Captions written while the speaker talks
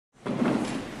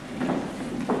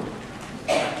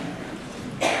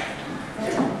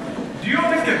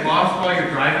while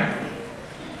you're driving?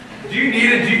 Do you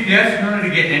need a GPS in order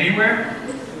to get anywhere?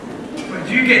 But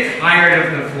do you get tired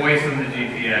of the voice of the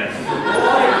GPS?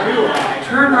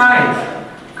 Turn right.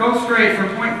 Go straight for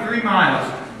 0.3 miles.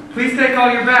 Please take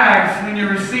all your bags and your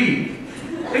receipt.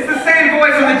 It's the same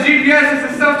voice on the GPS as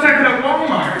the self-checkout at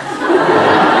Walmart.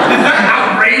 Does that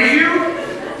outrage you?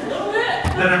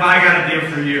 Then have I got a deal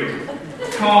for you.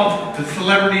 It's called the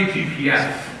Celebrity GPS.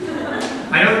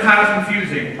 I know the title's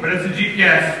confusing, but it's a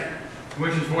GPS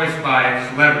which is voiced by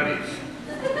celebrities,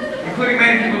 including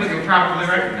many people that you'll probably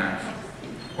recognize.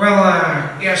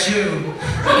 Well, guess who? You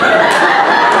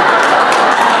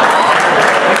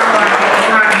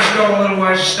might just go a little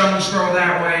ways, a stone's throw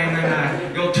that way, and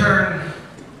then you'll turn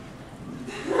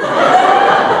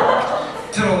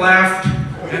to the left,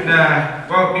 and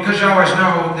well, because you always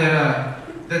know that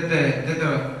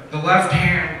the left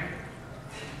hand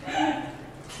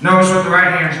knows what the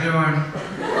right hand's doing.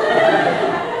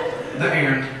 The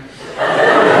hand.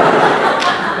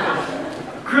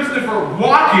 Christopher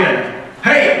Walken!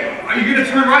 Hey, are you gonna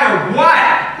turn right or what?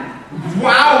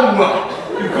 Wow!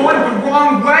 You're going the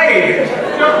wrong way!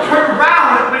 You don't turn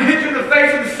around and hit you in the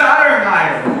face with a soldering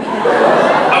iron!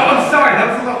 Oh, I'm sorry, that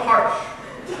was a little harsh.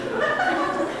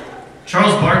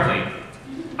 Charles Barkley.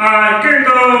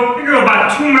 You go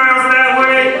about 2 miles that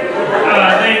way.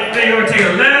 Then you're gonna take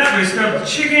a left, where you start the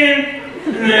chicken,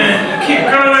 and then you keep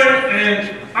going,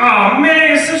 and oh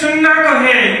man, you're such a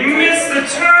knucklehead. You missed the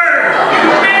turn. You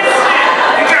missed it.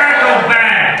 You gotta go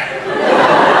back.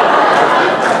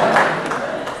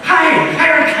 Hey,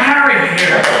 Eric Harry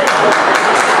here.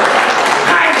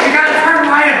 Hey, you gotta turn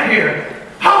right up here.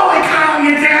 Holy cow,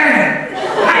 you did it!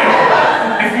 Hey,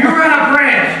 if you were on a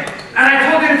bridge and I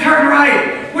told you to turn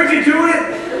right, would you do it?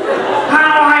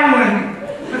 I wouldn't.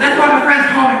 But that's why my friends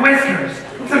call me Whiskers.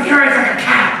 Because I'm curious like a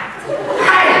cat.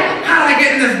 Hey, how did I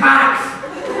get in this box?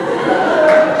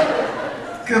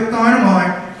 Good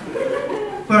dynamite.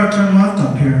 Better turn left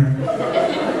up here.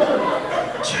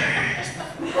 Jeez.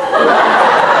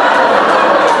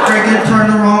 Greg had turned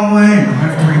the wrong way. I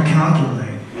have to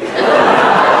recalculate.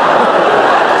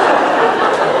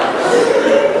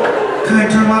 Okay,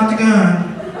 turn left again.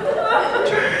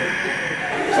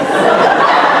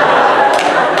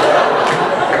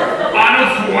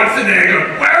 Arnold Schwarzenegger,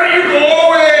 where are you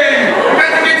going? You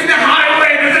got to get to the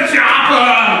highway, there's a chopper.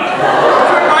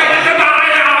 Turn right into the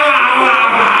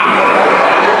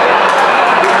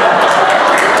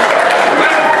When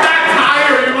it's that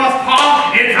tire, you must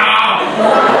pump it up.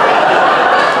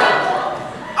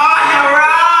 Oh,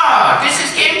 hello! This is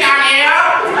Kim down here.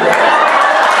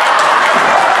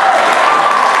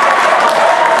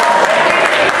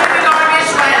 We're going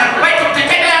this way. Wait,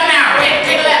 take a left now. Wait,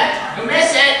 take a left. You miss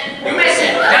it. You miss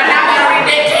it. Now I'm gonna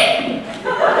redictate.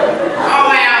 Oh,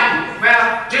 well,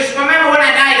 just remember when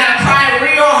I die, you gotta try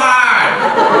real hard.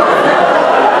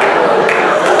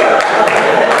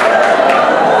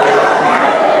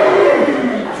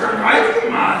 Turn right, you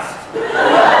must.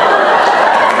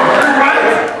 Turn right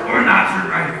or not turn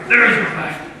right. There is your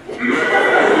left.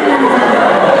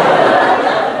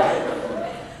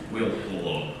 Will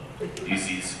Polo. This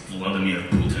is Vladimir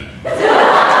Putin.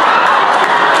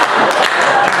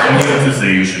 I'm here to say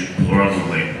you should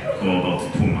probably go about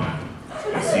 2 miles.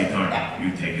 You see turn, you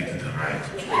take it to the right.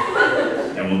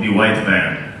 There will be white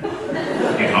van.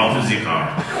 Get out of the car.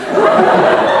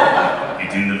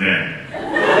 Get in the van.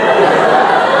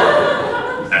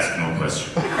 Ask no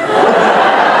question.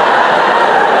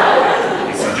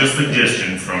 It's just a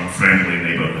suggestion from friendly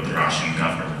neighborhood Russian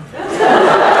government.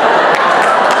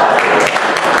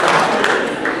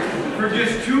 For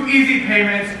just 2 easy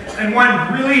payments and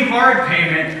 1 really hard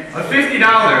payment of $50,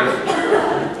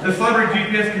 the Celebrity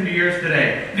GPS can be yours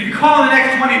today. If you call in the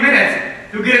next 20 minutes,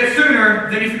 you'll get it sooner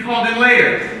than if you called in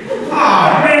later.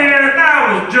 Oh man,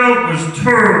 that joke was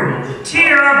terrible.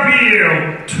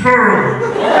 TRBL, terrible.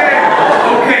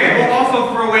 Okay, we'll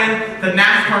also throw in the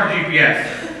NASCAR GPS.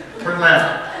 Turn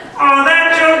left. Oh, that